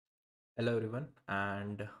Hello everyone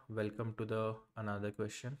and welcome to the another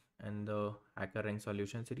question in the Hackerrank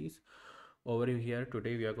solution series. Over here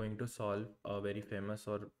today we are going to solve a very famous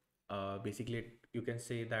or basically you can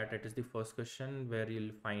say that it is the first question where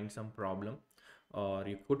you'll find some problem or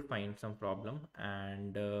you could find some problem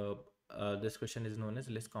and this question is known as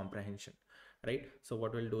list comprehension, right? So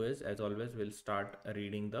what we'll do is, as always, we'll start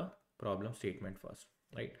reading the problem statement first,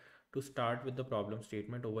 right? To start with the problem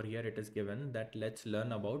statement, over here it is given that let's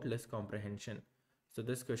learn about list comprehension. So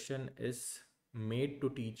this question is made to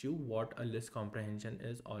teach you what a list comprehension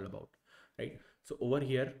is all about, right? So over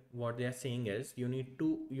here what they are saying is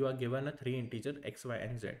you are given a three integer x, y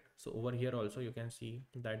and z. So over here also you can see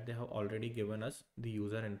that they have already given us the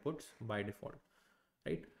user inputs by default,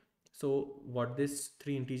 right? So what these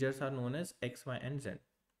three integers are known as x, y and z,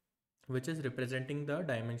 which is representing the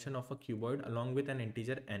dimension of a cuboid along with an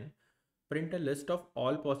integer n. Print a list of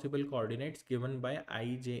all possible coordinates given by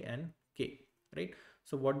I, j and k, right?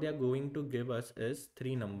 So what they are going to give us is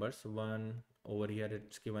three numbers. One over here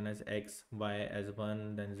it's given as x, y as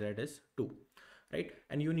 1, then z is 2, right?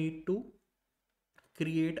 And you need to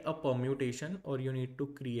create a permutation, or you need to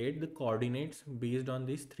create the coordinates based on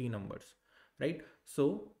these three numbers, right?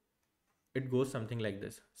 So it goes something like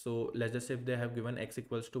this. So let's just say if they have given x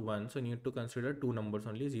equals to 1, so you need to consider two numbers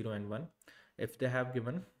only, 0 and 1. If they have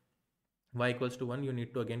given y equals to 1, you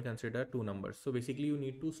need to again consider two numbers. So basically you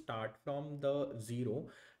need to start from the 0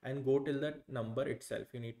 and go till that number itself.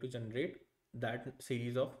 You need to generate that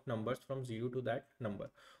series of numbers from 0 to that number.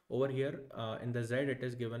 Over here in the z it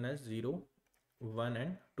is given as 0, 1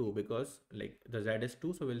 and 2, because like the z is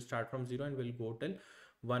 2, so we'll start from 0 and we'll go till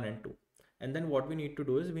 1 and 2. And then what we need to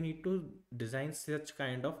do is we need to design such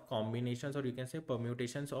kind of combinations, or you can say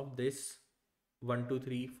permutations of this 1 2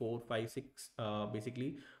 3 4 5 6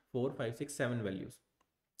 basically 4 5 6 7 values,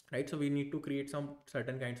 right? So we need to create some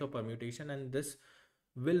certain kinds of permutation, and this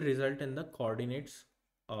will result in the coordinates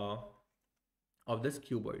uh, of this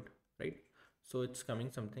cuboid, right? So it's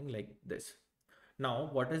coming something like this. Now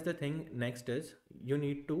what is the thing next is you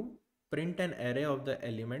need to print an array of the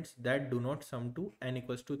elements that do not sum to n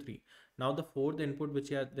equals to 3. Now the fourth input which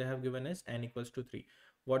they have given is n equals to 3.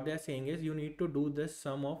 What they are saying is you need to do this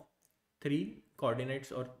sum of three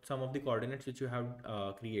coordinates, or some of the coordinates which you have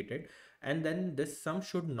created, and then this sum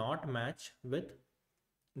should not match with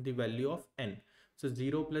the value of n. So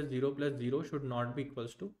 0 plus 0 plus 0 should not be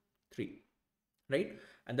equals to 3, right?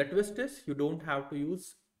 And the twist is you don't have to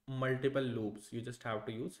use multiple loops, you just have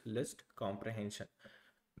to use list comprehension,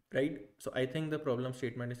 right? So I think the problem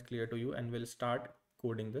statement is clear to you, and we'll start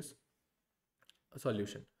coding this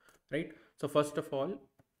solution, right? So first of all,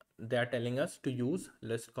 they are telling us to use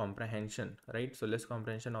list comprehension, right? So list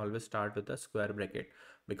comprehension always start with a square bracket,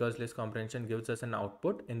 because list comprehension gives us an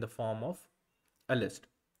output in the form of a list.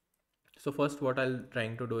 So first what I'll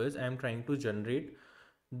trying to do is I am trying to generate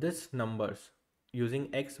this numbers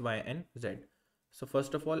using x, y and z. So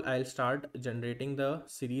first of all I'll start generating the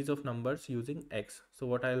series of numbers using x. So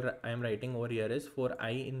what I am writing over here is for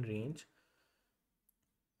I in range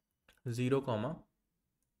 0 comma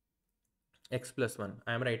x plus 1.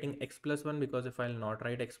 I am writing x plus 1 because if I'll not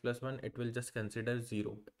write x plus 1, it will just consider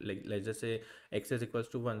 0. Like let's just say x is equals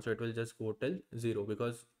to 1, so it will just go till 0,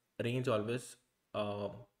 because range always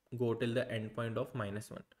go till the endpoint of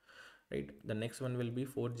 -1, right? The next one will be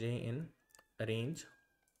for j in range,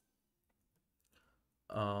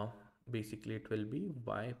 uh, basically it will be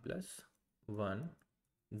y plus 1.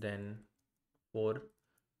 Then for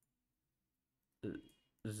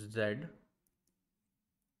z,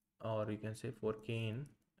 or you can say for k in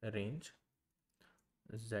range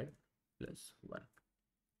z plus 1,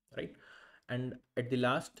 right? And at the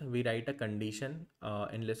last we write a condition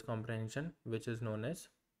in list comprehension, which is known as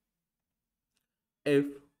if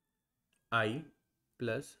I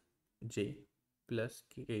plus j plus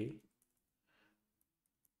k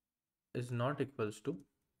is not equals to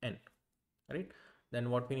n, right?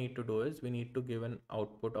 Then what we need to do is we need to give an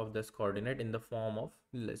output of this coordinate in the form of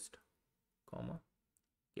list comma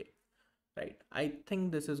k, right? I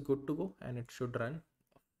think this is good to go and it should run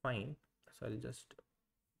fine. So I'll just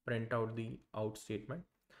print out the out statement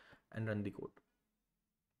and run the code.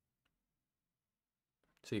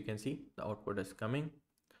 So you can see the output is coming,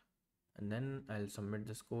 and then I'll submit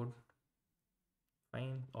this code.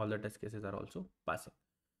 Fine, all the test cases are also passing.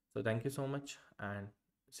 So thank you so much, and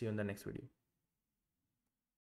see you in the next video.